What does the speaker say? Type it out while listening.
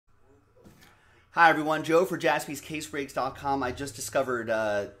Hi everyone, Joe for JaspysCaseBreaks.com. I just discovered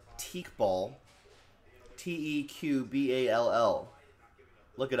Teqball, Teqball.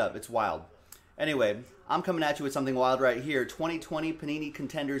 Look it up, it's wild. Anyway, I'm coming at you with something wild right here. 2020 Panini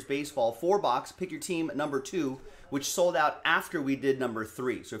Contenders Baseball 4-box. Pick your team number 2, which sold out after we did number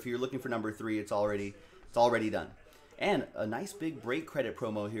 3. So if you're looking for number 3, it's already done. And a nice big break credit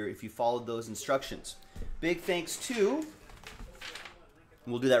promo here if you followed those instructions. Big thanks to...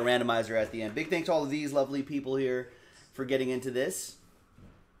 We'll do that randomizer at the end. Big thanks to all of these lovely people here for getting into this.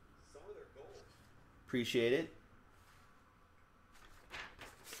 Appreciate it.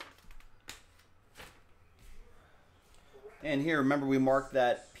 And here, remember we marked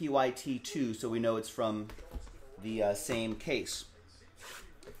that PYT 2 so we know it's from the same case.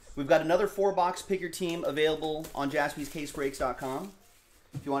 We've got another 4-box pick your team available on JaspysCaseBreaks.com.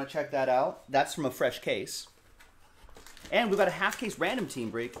 If you want to check that out, that's from a fresh case. And we've got a half-case random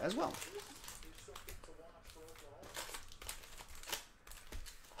team break as well.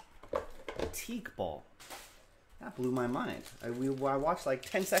 Teqball. That blew my mind. I watched like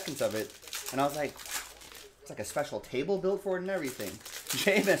 10 seconds of it, and I was like, it's like a special table built for it and everything.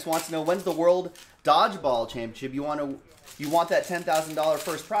 James wants to know, when's the World Dodgeball Championship? You want that $10,000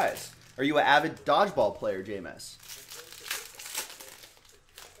 first prize. Are you an avid dodgeball player, James?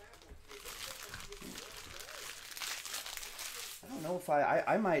 I don't know if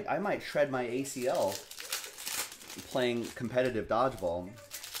I might shred my ACL playing competitive dodgeball.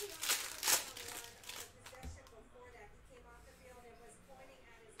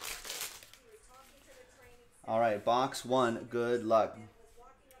 All right, box 1. Good luck.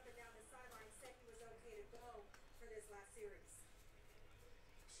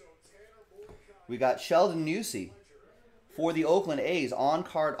 We got Sheldon Newsy for the Oakland A's.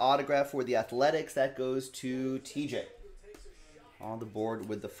 On-card autograph for the Athletics. That goes to TJ. On the board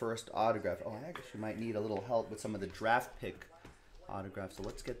with the first autograph. Oh, I actually might need a little help with some of the draft pick autographs. So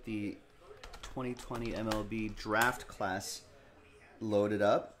let's get the 2020 MLB draft class loaded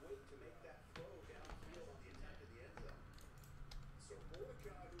up.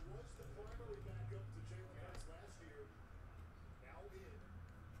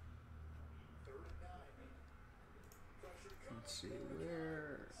 Let's see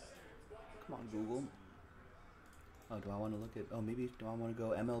where. Come on, Google. Oh, do I want to look at... Oh, maybe do I want to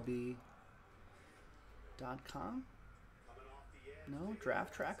go MLB.com? No,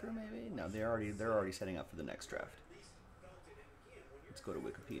 Draft Tracker maybe? No, they're already setting up for the next draft. Let's go to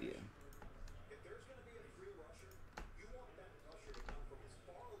Wikipedia.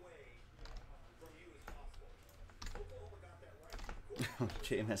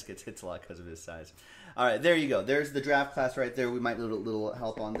 JMS gets hits a lot because of his size. All right, there you go. There's the draft class right there. We might need a little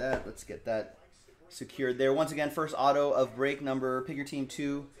help on that. Let's get that secured there. Once again, first auto of break number, pick your team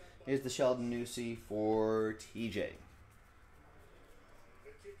 2, is the Sheldon Newsy for TJ.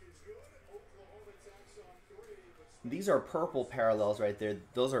 These are purple parallels right there.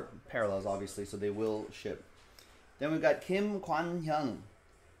 Those are parallels, obviously, so they will ship. Then we've got Kim Kwan-hyung.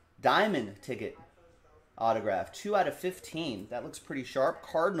 Diamond ticket autograph. 2 out of 15. That looks pretty sharp.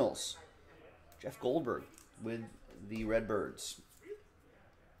 Cardinals. Jeff Goldberg with the Redbirds.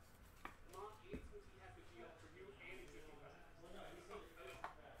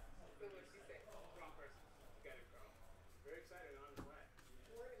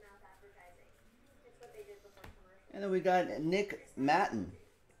 And then we got Nick Matten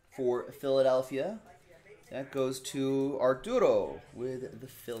for Philadelphia. That goes to Arturo with the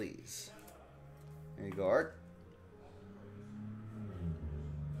Phillies. There you go, Art.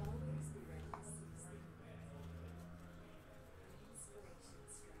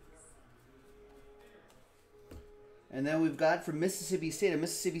 And then we've got from Mississippi State, a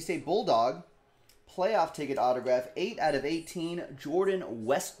Mississippi State Bulldog playoff ticket autograph, 8 out of 18, Jordan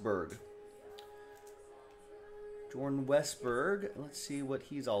Westburg. Jordan Westburg, let's see what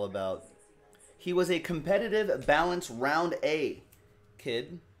he's all about. He was a competitive balance round A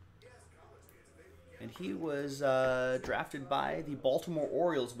kid. And he was drafted by the Baltimore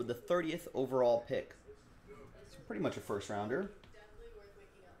Orioles with the 30th overall pick. So pretty much a first rounder.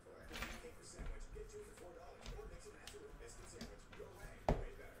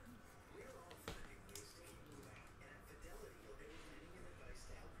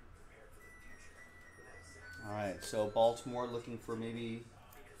 All right, so Baltimore looking for maybe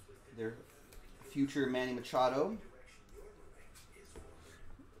their future Manny Machado.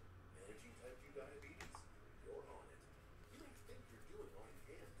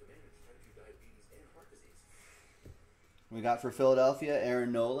 We got for Philadelphia,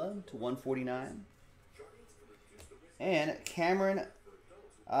 Aaron Nola to 149. And Cameron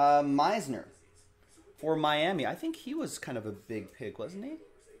Meisner for Miami. I think he was kind of a big pick, wasn't he?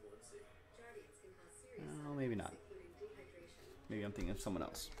 Oh, maybe not. Maybe I'm thinking of someone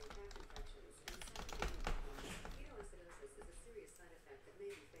else.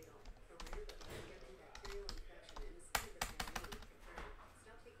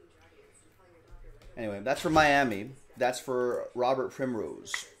 Anyway, that's for Miami. That's for Robert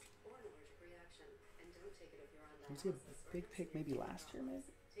Primrose. Was he a big pick maybe last year, maybe?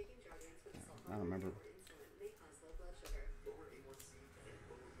 I don't remember.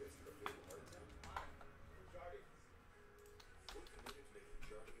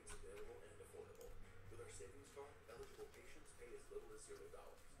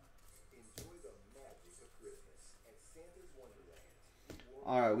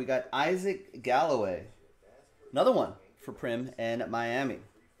 All right, we got Isaac Galloway. Another one for Prim and Miami.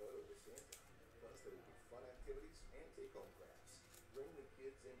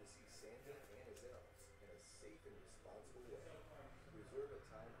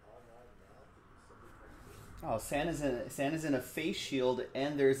 Oh, Santa's in a face shield,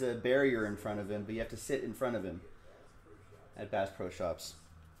 and there's a barrier in front of him, but you have to sit in front of him at Bass Pro Shops.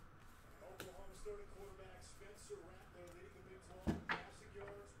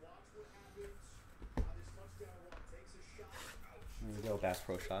 There we go, Bass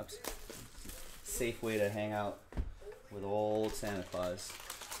Pro Shops. Safe way to hang out with old Santa Claus.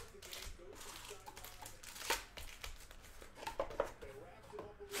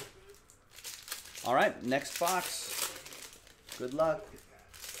 All right, next box. Good luck.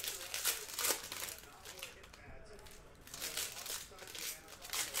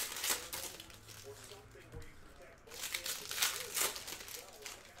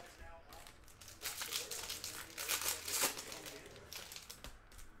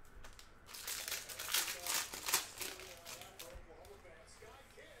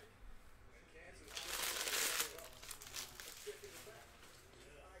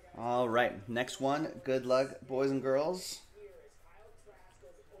 All right, next one. Good luck, boys and girls.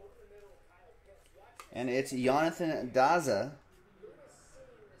 And it's Jonathan Daza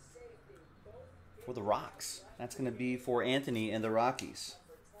for the Rocks. That's going to be for Anthony and the Rockies.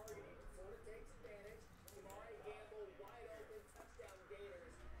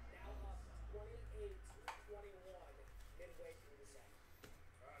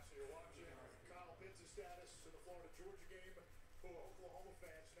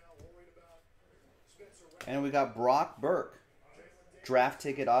 And we got Brock Burke. Draft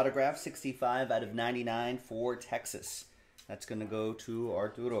ticket autograph, 65 out of 99 for Texas. That's going to go to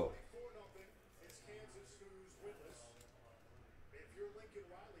Arturo.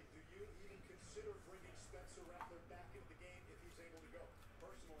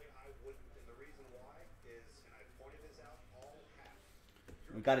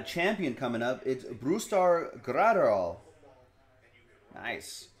 We've got a champion coming up. It's Brusdar Graterol.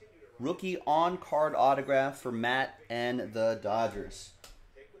 Nice. Rookie on-card autograph for Matt and the Dodgers.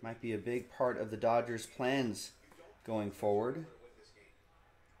 Might be a big part of the Dodgers' plans going forward.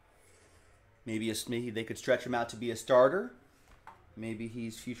 Maybe they could stretch him out to be a starter. Maybe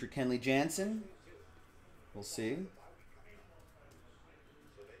he's future Kenley Jansen. We'll see.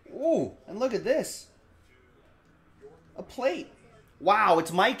 Ooh, and look at this. A plate. Wow,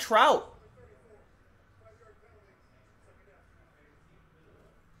 it's Mike Trout.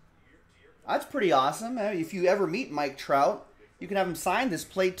 That's pretty awesome. If you ever meet Mike Trout, you can have him sign this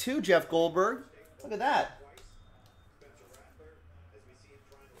plate too, Jeff Goldberg. Look at that.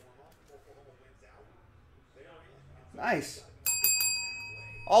 Nice.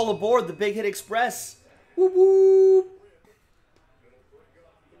 All aboard the Big Hit Express. Whoop whoop.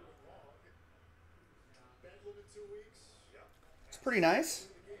 It's pretty nice.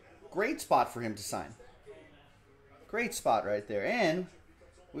 Great spot for him to sign. Great spot right there. And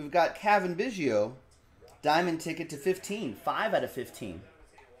we've got Kevin Biggio, diamond ticket to 15, 5 out of 15.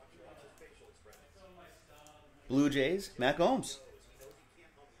 Blue Jays, Matt Gomes.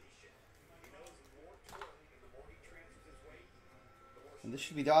 And this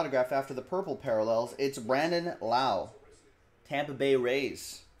should be the autograph after the purple parallels. It's Brandon Lau, Tampa Bay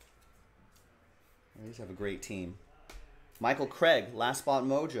Rays. Rays have a great team. Michael Craig, Last Spot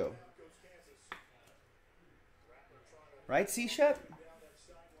Mojo. Right, C-Shep?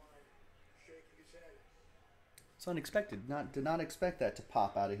 It's unexpected. Did not expect that to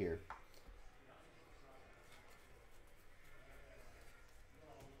pop out of here.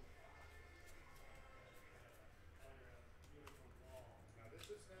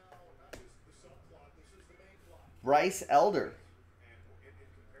 Bryce Elder.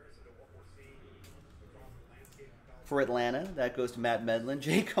 For Atlanta, that goes to Matt Medlin.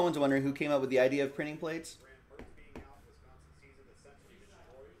 Jay Cohen's wondering who came up with the idea of printing plates.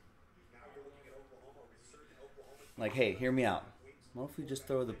 Like, hey, hear me out. What if we just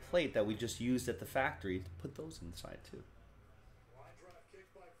throw the plate that we just used at the factory to put those inside too?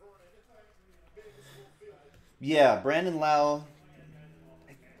 Yeah, Brandon Lau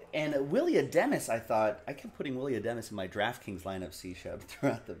and Willie Ademis. I kept putting Willie Ademis in my DraftKings lineup, C-Shub,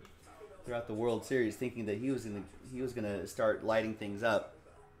 throughout the World Series, thinking that he was gonna start lighting things up.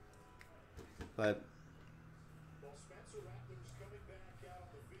 But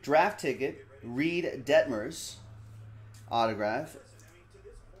draft ticket, Reed Detmers autograph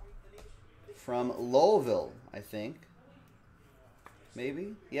from Louisville, I think.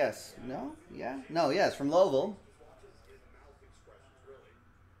 Maybe? Yes. No? Yeah? No, yes, from Louisville.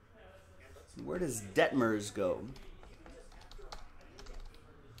 Where does Detmers go?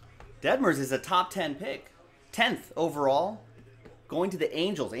 Detmers is a top 10 pick. 10th overall. Going to the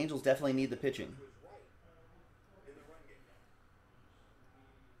Angels. Angels definitely need the pitching.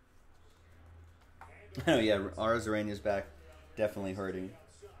 Oh, yeah, Arzarenia's back. Definitely hurting.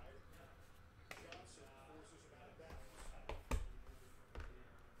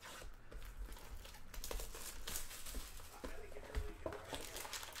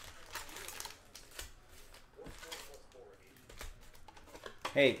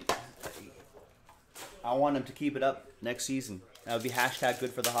 Hey, I want him to keep it up next season. That would be hashtag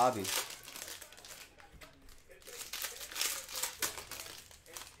good for the hobby.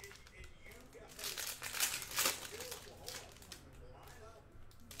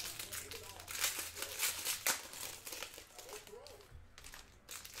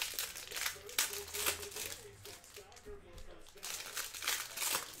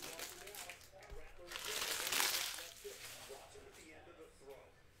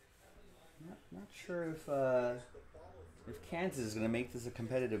 Not sure if Kansas is going to make this a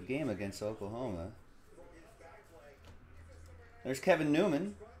competitive game against Oklahoma. There's Kevin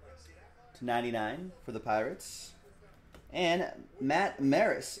Newman to 99 for the Pirates. And Matt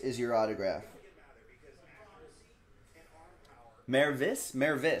Maris is your autograph.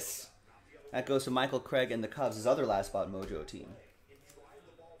 Mervis. That goes to Michael Craig and the Cubs, his other last spot mojo team.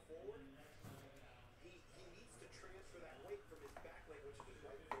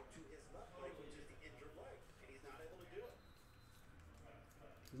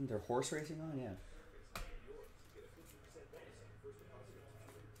 Isn't there horse racing on? Yeah.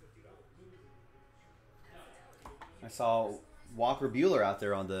 I saw Walker Buehler out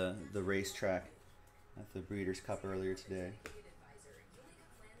there on the racetrack at the Breeders' Cup earlier today.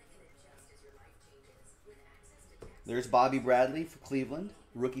 There's Bobby Bradley for Cleveland.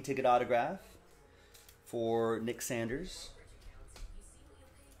 Rookie ticket autograph for Nick Sanders.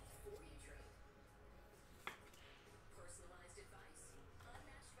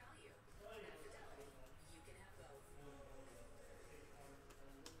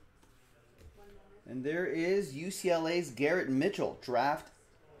 And there is UCLA's Garrett Mitchell draft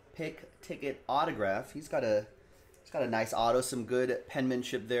pick ticket autograph. He's got a nice auto, some good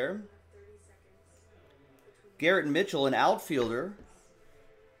penmanship there. Garrett Mitchell, an outfielder,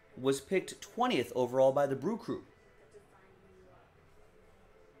 was picked 20th overall by the Brew Crew.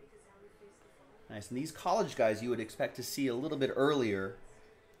 Nice. And these college guys you would expect to see a little bit earlier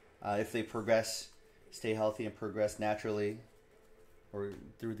if they progress, stay healthy, and progress naturally, or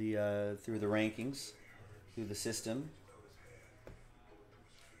through the rankings, through the system,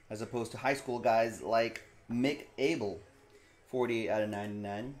 as opposed to high school guys like Mick Abel, 48 out of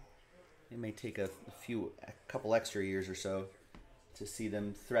 99. It may take a couple extra years or so to see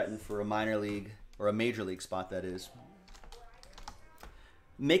them threaten for a minor league or a major league spot, that is.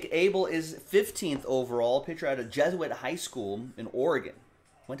 Mick Abel is 15th overall, pitcher out of Jesuit High School in Oregon.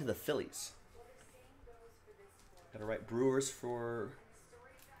 Went to the Phillies. Got to write Brewers for...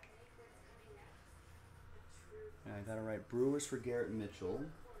 I got to write Brewers for Garrett Mitchell.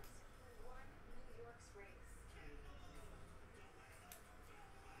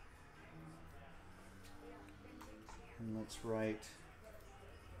 And let's write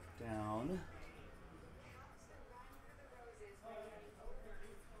down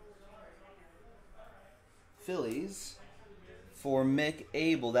Phillies for Mick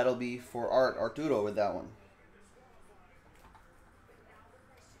Abel. That'll be for Arturo with that one.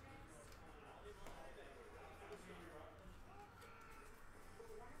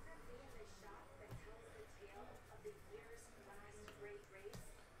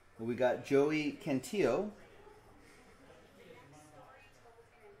 We got Joey Cantillo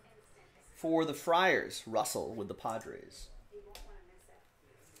for the Friars. Russell with the Padres.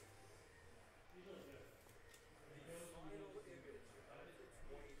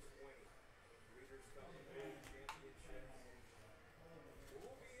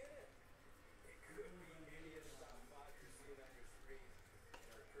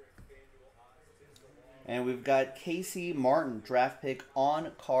 And we've got Casey Martin, draft pick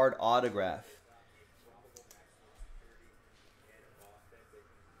on card autograph.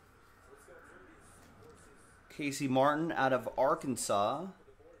 Casey Martin out of Arkansas.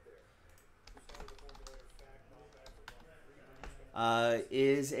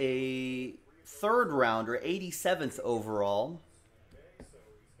 Is a third rounder, 87th overall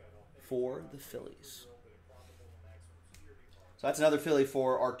for the Phillies. So that's another Philly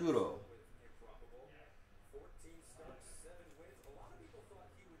for Arturo.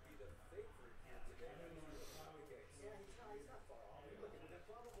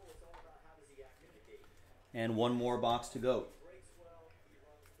 And one more box to go.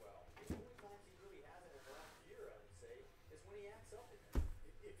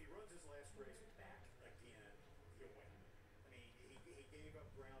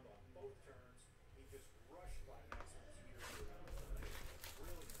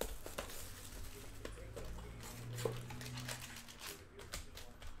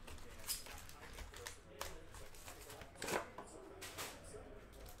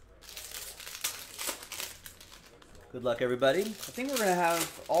 Good luck, everybody. I think we're going to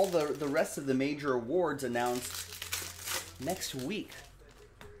have all the rest of the major awards announced next week,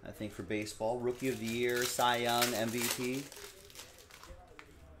 I think, for baseball. Rookie of the Year, Cy Young, MVP.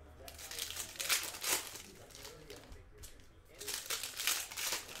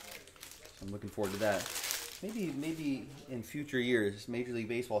 I'm looking forward to that. Maybe in future years, Major League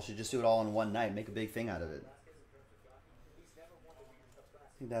Baseball should just do it all in one night, make a big thing out of it.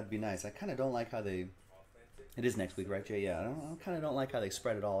 I think that'd be nice. I kind of don't like how they... It is next week, right, Jay? Yeah, I kind of don't like how they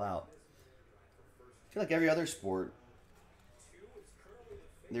spread it all out. I feel like every other sport.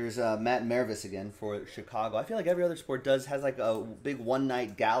 There's Matt Mervis again for Chicago. I feel like every other sport has like a big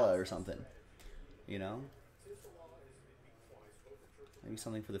one-night gala or something. You know? Maybe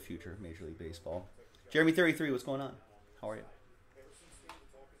something for the future, Major League Baseball. Jeremy33, what's going on? How are you?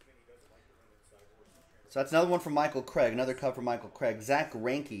 So that's another one from Michael Craig. Another cut from Michael Craig. Zach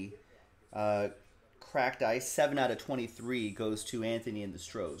Greinke, cracked ice, 7 out of 23 goes to Anthony and the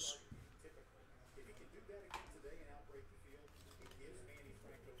Stros.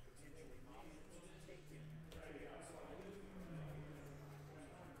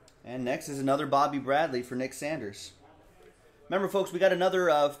 And next is another Bobby Bradley for Nick Sanders. Remember, folks, we got another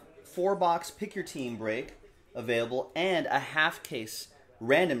 4-box pick your team break available and a half case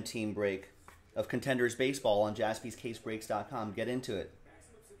random team break of Contenders baseball on jaspyscasebreaks.com. Get into it.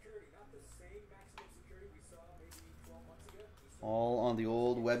 All on the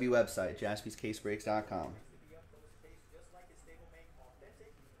old Webby website, jaspyscasebreaks.com.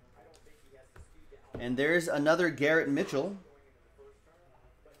 And there's another Garrett Mitchell.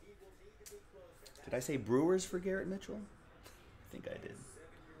 Did I say Brewers for Garrett Mitchell? I think I did.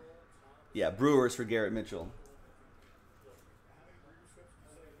 Yeah, Brewers for Garrett Mitchell.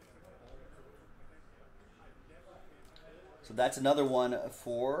 So that's another one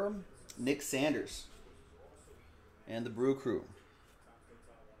for Nick Sanders and the Brew Crew.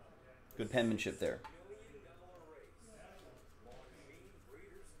 Good penmanship there.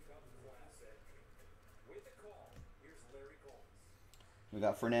 We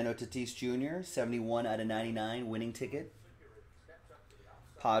got Fernando Tatis Jr., 71 out of 99, winning ticket.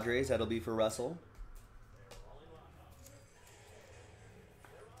 Padres, that'll be for Russell.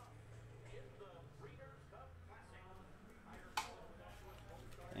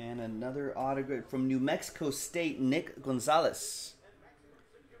 And another autograph from New Mexico State, Nick Gonzalez.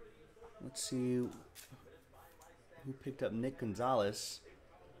 Let's see who picked up Nick Gonzalez.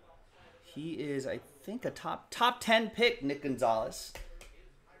 He is, I think, a top 10 pick, Nick Gonzalez,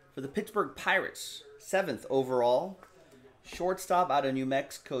 for the Pittsburgh Pirates. 7th overall. Shortstop out of New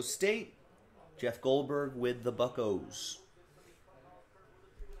Mexico State, Jeff Goldberg with the Buccos.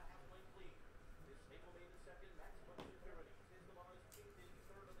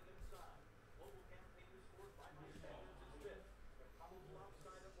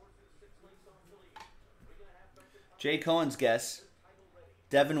 Jay Cohen's guess: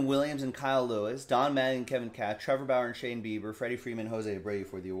 Devin Williams and Kyle Lewis, Don Mattingly and Kevin Cash, Trevor Bauer and Shane Bieber, Freddie Freeman, Jose Abreu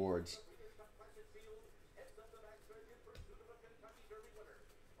for the awards.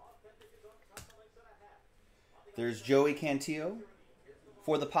 There's Joey Cantillo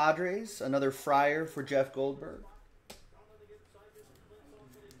for the Padres, another Fryer for Jeff Goldberg.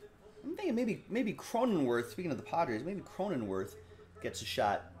 I'm thinking maybe Cronenworth, speaking of the Padres, maybe Cronenworth gets a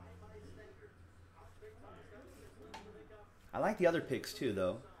shot. I like the other picks too,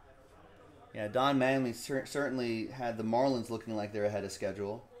 though. Yeah, Don Manley certainly had the Marlins looking like they're ahead of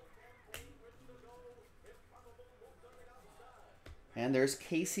schedule. And there's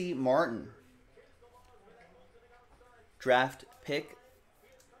Casey Martin. Draft pick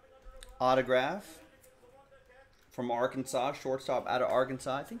autograph from Arkansas, shortstop out of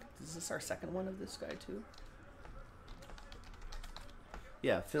Arkansas. I think, is this our second one of this guy too?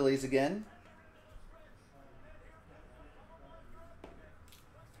 Yeah, Phillies again.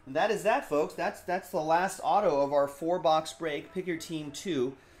 And that is that, folks. That's the last auto of our 4-box break. Pick Your Team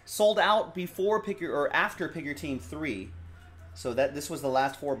 2. Sold out before after Pick Your Team 3. So this was the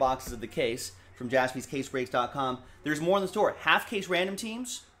last 4 boxes of the case from JaspysCaseBreaks.com. There's more in the store. Half case random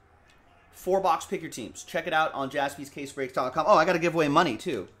teams, 4-box Pick Your Teams. Check it out on JaspysCaseBreaks.com. Oh, I got to give away money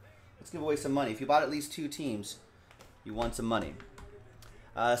too. Let's give away some money. If you bought at least 2 teams, you won some money.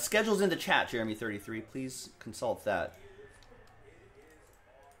 Schedules in the chat, Jeremy33. Please consult that.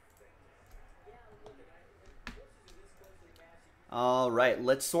 All right,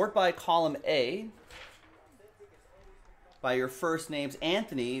 let's sort by column A. By your first names,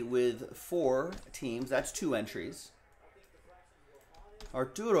 Anthony with 4 teams, that's 2 entries.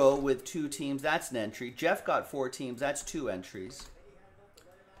 Arturo with 2 teams, that's an entry. Jeff got 4 teams, that's 2 entries.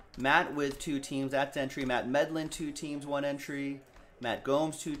 Matt with 2 teams, that's entry. Matt Medlin, 2 teams, 1 entry. Matt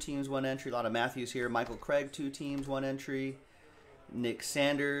Gomes, 2 teams, 1 entry. A lot of Matthews here. Michael Craig, 2 teams, 1 entry. Nick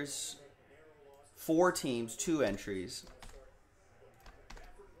Sanders, 4 teams, 2 entries.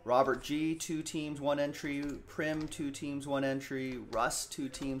 Robert G, 2 teams, 1 entry. Prim, 2 teams, 1 entry. Russ, 2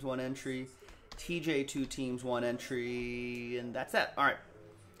 teams, 1 entry. TJ, 2 teams, 1 entry. And that's that. All right.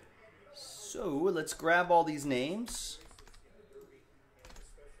 So let's grab all these names.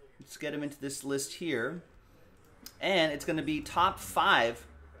 Let's get them into this list here. And it's going to be top 5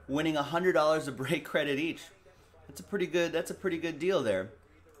 winning $100 of break credit each. That's a pretty good deal there.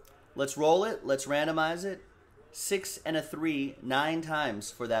 Let's roll it. Let's randomize it. 6 and a 3, 9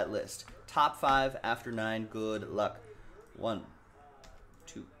 times for that list. Top 5 after 9. Good luck. 1,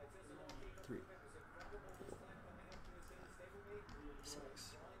 2, 3, 4, 5, 6,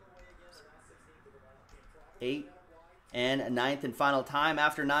 7, 8, and a 9th and final time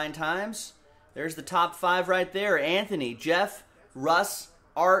after 9 times. There's the top 5 right there. Anthony, Jeff, Russ,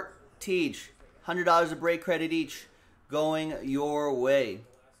 Art, Tej. $100 of break credit each going your way.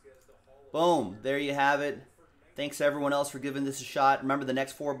 Boom. There you have it. Thanks to everyone else for giving this a shot. Remember, the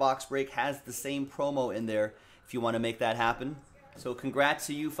next 4-box break has the same promo in there if you want to make that happen. So congrats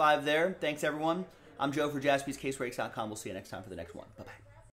to you 5 there. Thanks, everyone. I'm Joe for JaspysCaseBreaks.com. We'll see you next time for the next one. Bye-bye.